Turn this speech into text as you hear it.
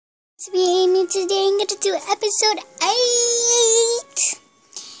To be Amy. Today I'm going to do episode 8.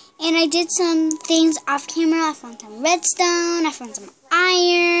 And I did some things off camera. I found some redstone. I found some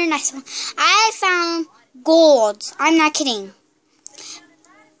iron. I found gold. I'm not kidding.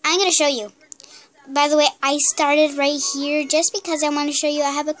 I'm going to show you. By the way, I started right here just because I want to show you I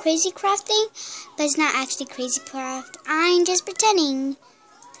have a crazy craft thing. But it's not actually crazy craft. I'm just pretending.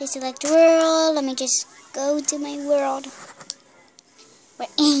 Please select world. Let me just go to my world. Where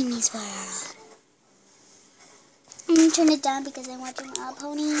Amy's world. I'm going to turn it down because I'm watching a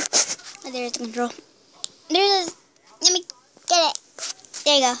pony. Oh, there's the control. There's a... Let me get it.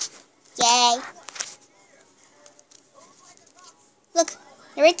 There you go. Yay. Look.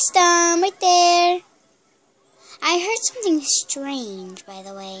 The redstone right there. I heard something strange, by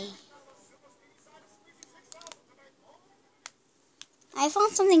the way. I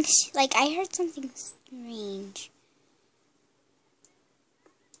found something... I heard something strange.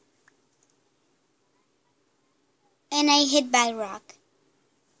 And I hit bedrock.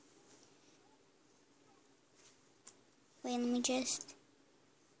 Wait, let me just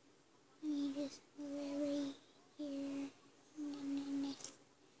right here.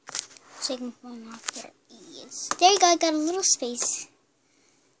 So I can point off there. Yes. There you go, I got a little space.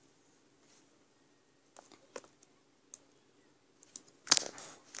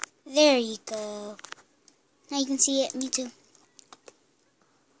 There you go. Now you can see it, me too.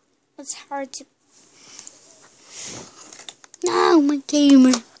 It's hard to... No, my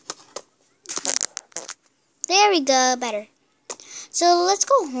camera. There we go, better. So let's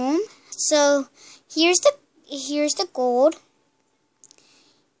go home. So here's the gold,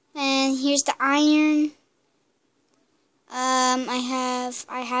 and here's the iron.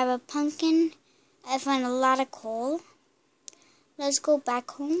 I have a pumpkin. I found a lot of coal. Let's go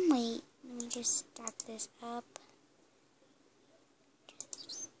back home. Wait, let me just stack this up.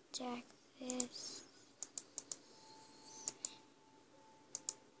 Just stack this.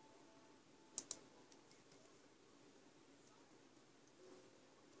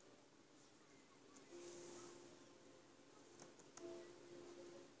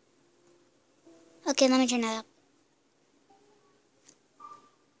 Okay, let me turn that up.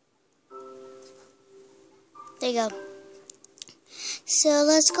 There you go. So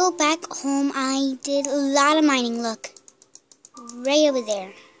let's go back home. I did a lot of mining. Look. Right over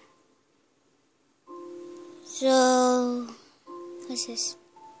there. So, what's this?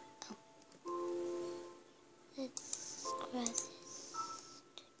 Oh. Let's grab this.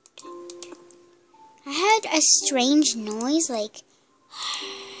 I heard a strange noise, like...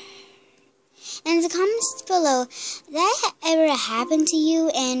 And in the comments below, did that ever happen to you,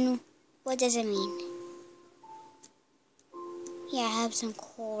 and what does it mean? Yeah, I have some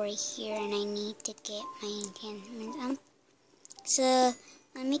coal right here, and I need to get my enchantments up. So,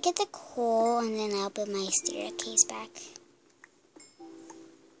 let me get the coal, and then I'll build my staircase back.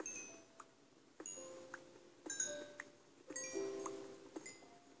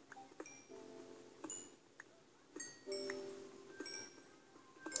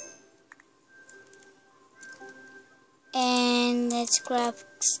 And let's grab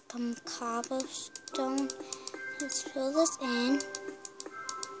some cobblestone. Let's fill this in.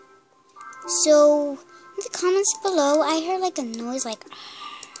 So, in the comments below, I heard like a noise like...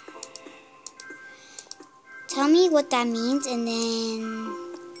 Tell me what that means, and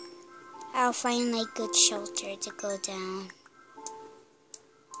then I'll find like good shelter to go down.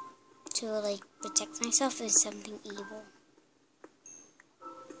 To like protect myself from something evil.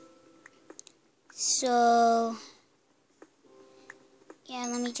 So... Yeah,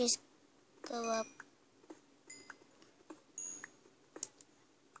 let me just go up.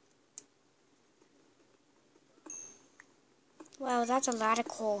 Wow, that's a lot of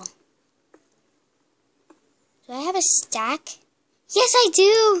coal. Do I have a stack? Yes, I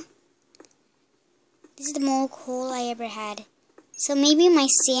do! This is the most coal I ever had. So maybe my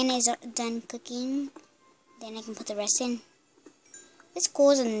sand is done cooking. Then I can put the rest in. This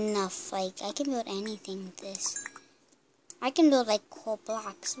coal is enough. Like, I can build anything with this. I can build like coal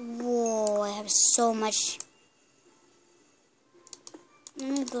blocks. Whoa, I have so much.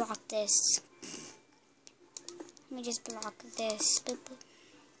 Let me block this. Let me just block this. Boop, boop.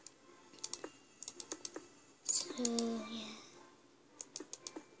 So, yeah.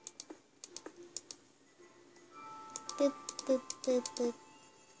 Boop, boop, boop, boop.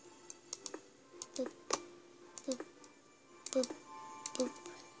 Boop, boop, boop, boop.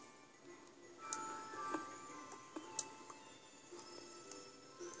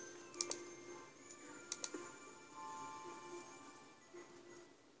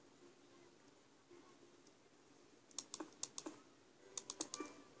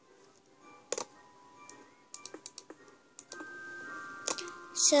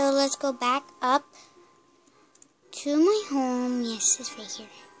 So let's go back up to my home. Yes, it's right here.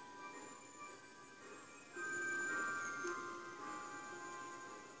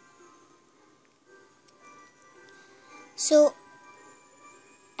 So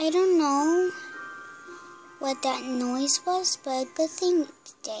I don't know what that noise was, but good thing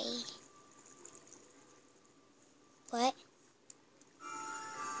it's day. What?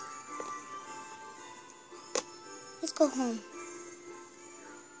 Let's go home.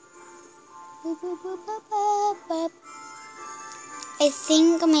 I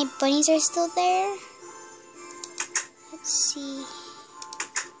think my bunnies are still there. Let's see.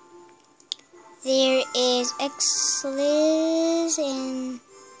 There is X-Liz and...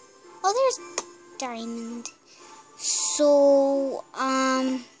 oh, there's Diamond. So,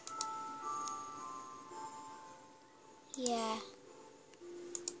 yeah.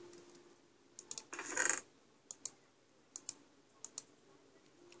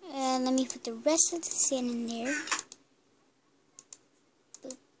 Let me put the rest of the sand in there.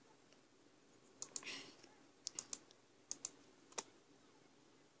 Boop.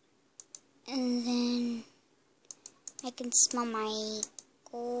 And then I can smell my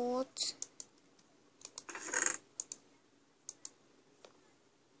gold.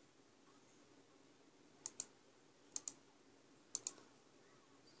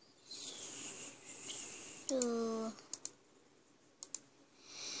 So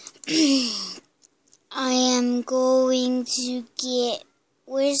I am going to get,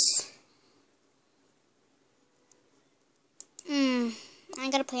 I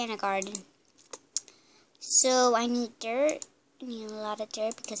gotta plant a garden. So I need dirt. I need a lot of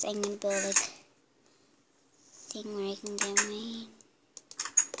dirt because I'm gonna build like thing where I can get mine.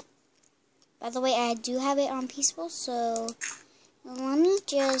 By the way, I do have it on peaceful, so let me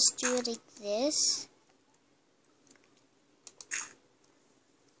just do it like this.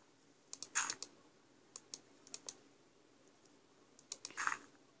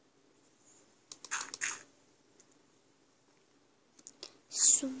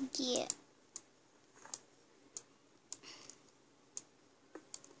 So yeah.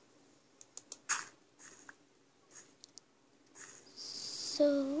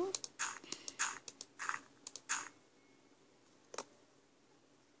 So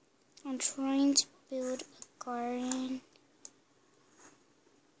I'm trying to build a garden.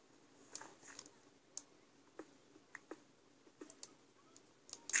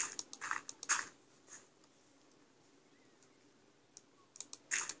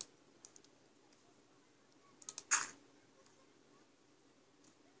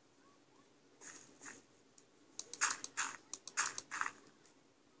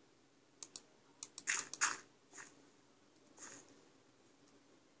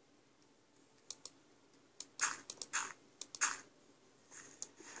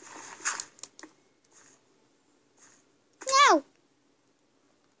 No.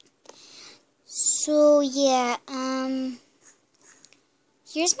 So yeah,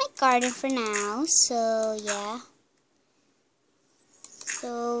 here's my garden for now. So yeah,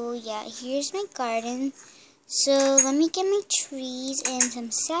 here's my garden. So let me get my trees and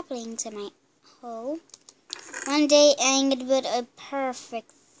some saplings in my hole. One day I'm gonna build a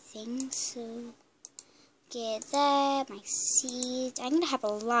perfect thing. So get that, my seeds. I'm gonna have a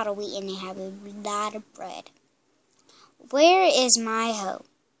lot of wheat and I have a lot of bread. Where is my hoe?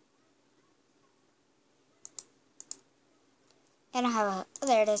 I don't have a hoe. Oh,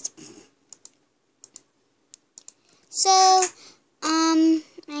 there it is. So, I'm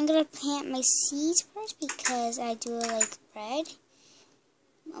gonna plant my seeds first because I do like bread.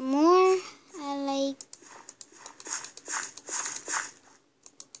 More, I like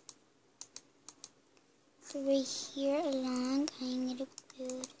right here along. I'm gonna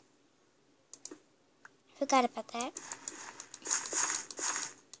build. I forgot about that.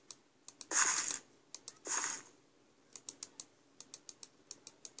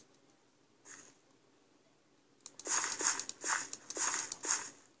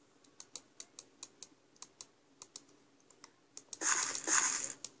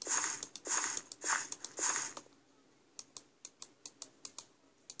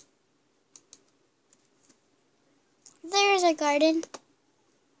 There's our garden.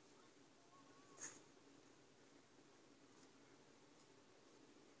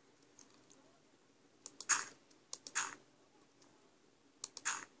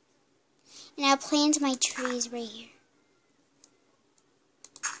 And I'll plant my trees right here.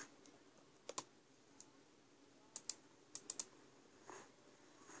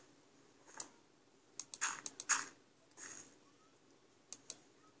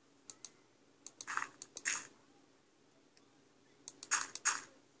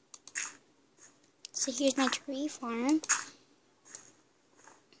 So here's my tree farm.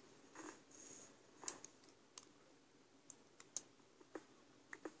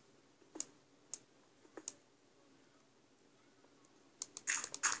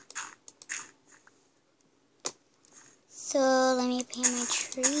 So let me plant my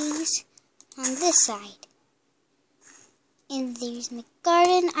trees on this side. And there's my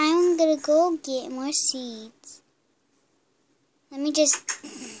garden. I'm gonna go get more seeds. Let me just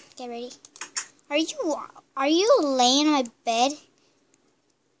get ready. Are you laying on my bed?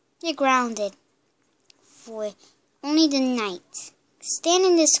 You're grounded for only the night. Stand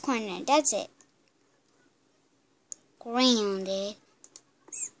in this corner. That's it. Grounded.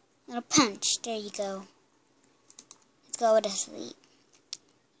 Little punch. There you go. Let's go to sleep.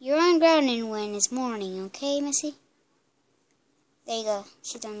 You're ungrounded when it's morning, okay, Missy? There you go.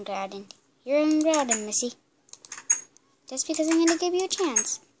 She's ungrounded. You're ungrounded, Missy. Just because I'm gonna give you a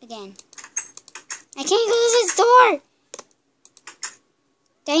chance again. I can't close this door!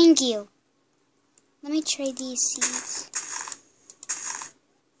 Thank you. Let me trade these seeds.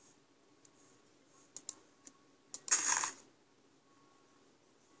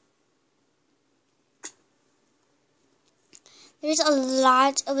 There's a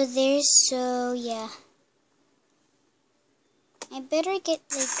lot over there, so yeah. I better get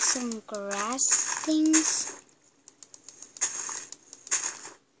like some grass things.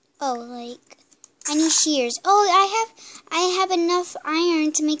 Oh, like I need shears. Oh, I have enough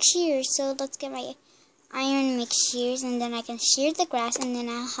iron to make shears. So let's get my iron and make shears, and then I can shear the grass, and then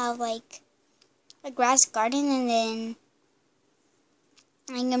I'll have like a grass garden, and then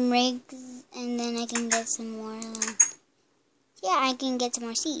I can rig, and then I can get some more. Yeah, I can get some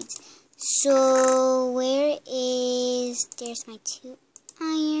more seeds. So there's my 2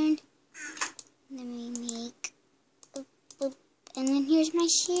 iron. Let me make boop, boop. And then here's my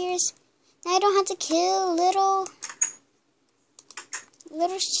shears. Now I don't have to kill little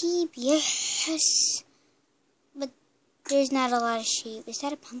sheep. Yes. But there's not a lot of sheep. Is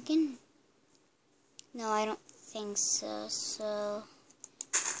that a pumpkin? No, I don't think so. So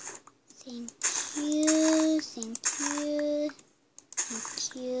thank you.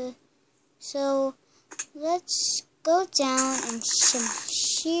 So let's go down and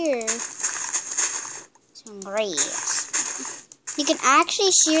shear some grass. You can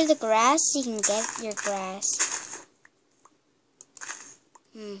actually shear the grass so you can get your grass.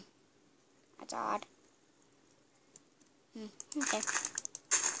 That's odd. Okay.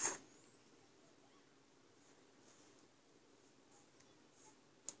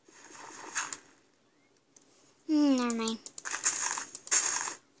 Never mind.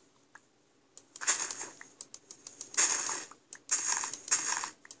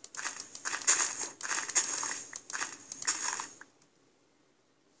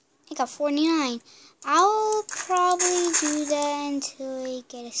 I got 49. I'll probably do that until I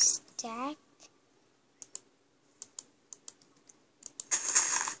get a stack.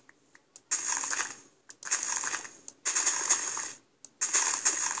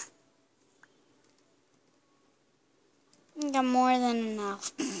 I got more than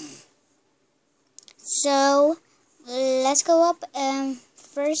enough. So let's go up.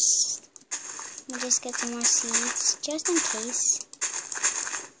 First, let me just get some more seeds, just in case.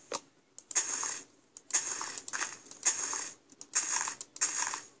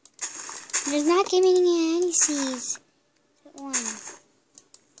 There's not giving me any seeds. One.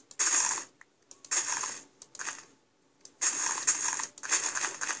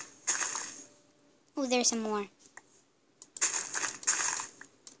 Oh, there's some more.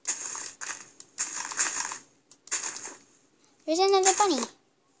 There's another bunny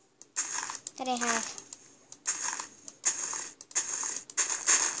that I have.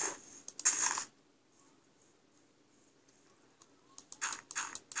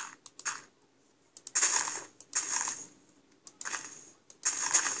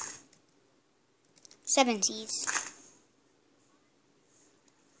 Seven seeds.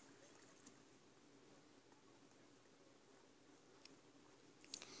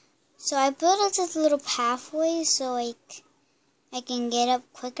 So I built up this little pathway so I can get up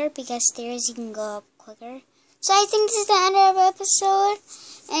quicker, because stairs you can go up quicker. So I think this is the end of the episode.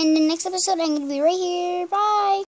 And the next episode I'm going to be right here. Bye!